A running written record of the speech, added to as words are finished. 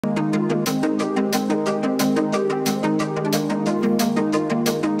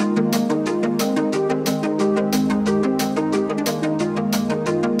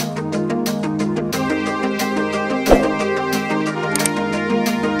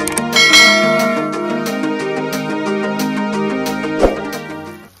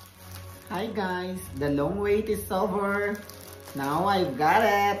long wait is over. Now I've got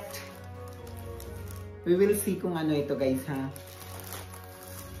it. We will see kung ano ito guys ha.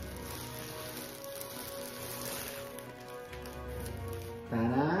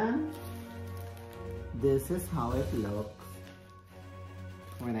 Ta-da! This is how it looks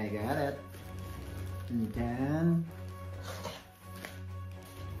when I got it. And then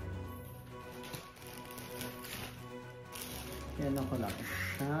yan ako lang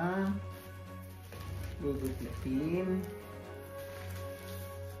siya. Gugupitin.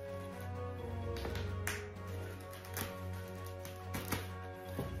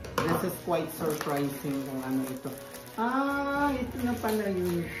 This is quite surprising kung ano ito. Ah, ito na pala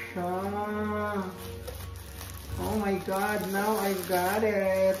yun siya. Oh my god, now I've got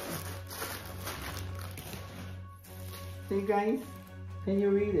it. See guys, can you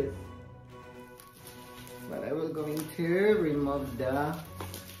read it? But I will going to remove the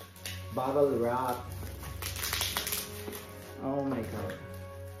bottle wrap. Oh my god.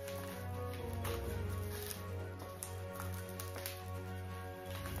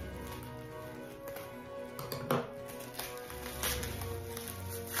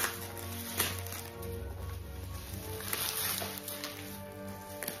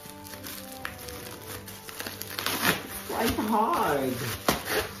 Quite hard.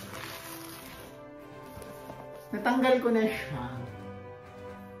 Natanggal ko na siya.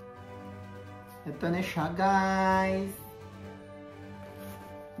 Ito na siya, guys.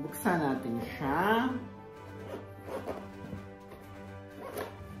 Buksan natin siya.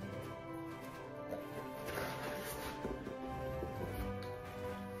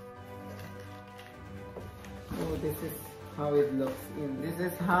 Oh, this is how it looks. This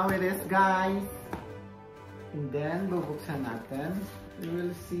is how it is, guys. And then, bubuksan natin. You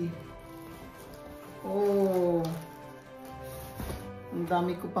will see. Oh, ang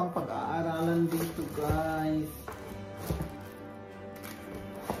dami ko pang pag-aaralan dito guys.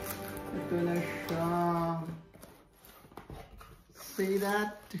 Ito na siya. See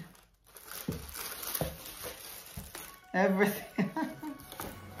that? Everything.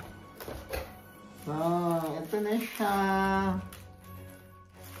 Oh, ito na siya.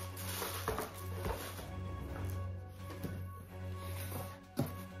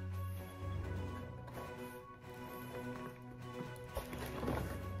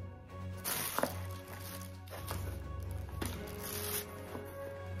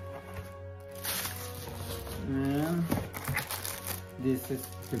 And this is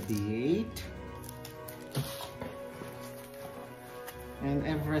the V8 and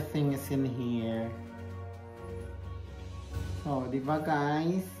everything is in here. So, di ba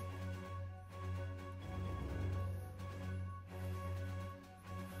guys?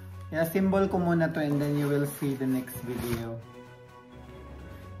 Yeah, symbol ko muna to and then you will see the next video.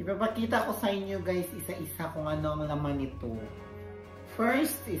 Ipapakita ko sa inyo guys isa-isa kung ano ang laman nito.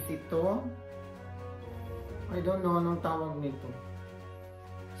 First is ito. I don't know anong tawag nito.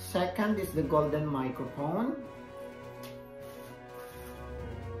 Second is the golden microphone.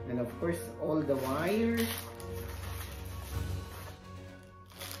 And of course, all the wires.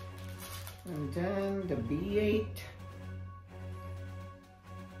 And then the B8.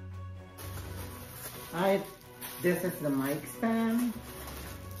 This is the mic stand.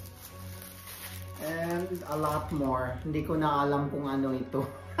 And a lot more. Hindi ko na alam kung ano ito.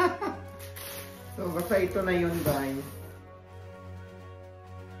 So, basta ito na yun, guys.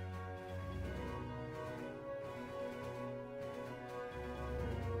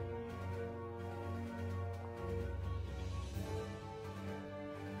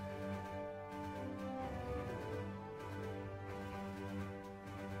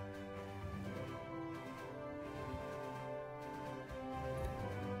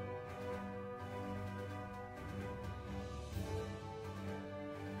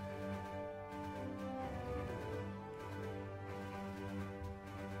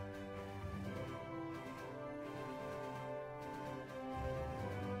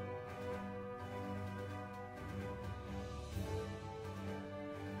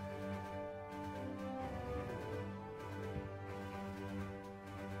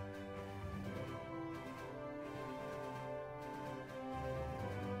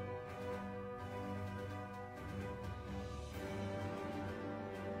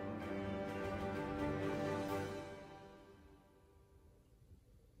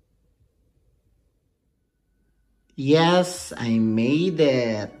 Yes, I made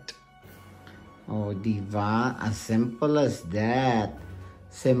it. Oh, diba? As simple as that.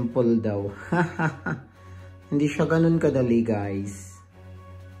 Simple daw. Hindi siya ganun kadali, guys.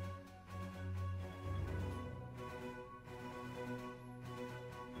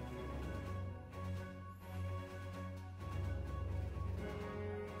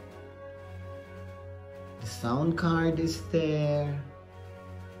 sound card is there.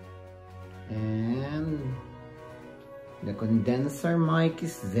 And the condenser mic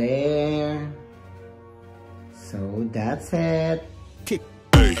is there. So that's it.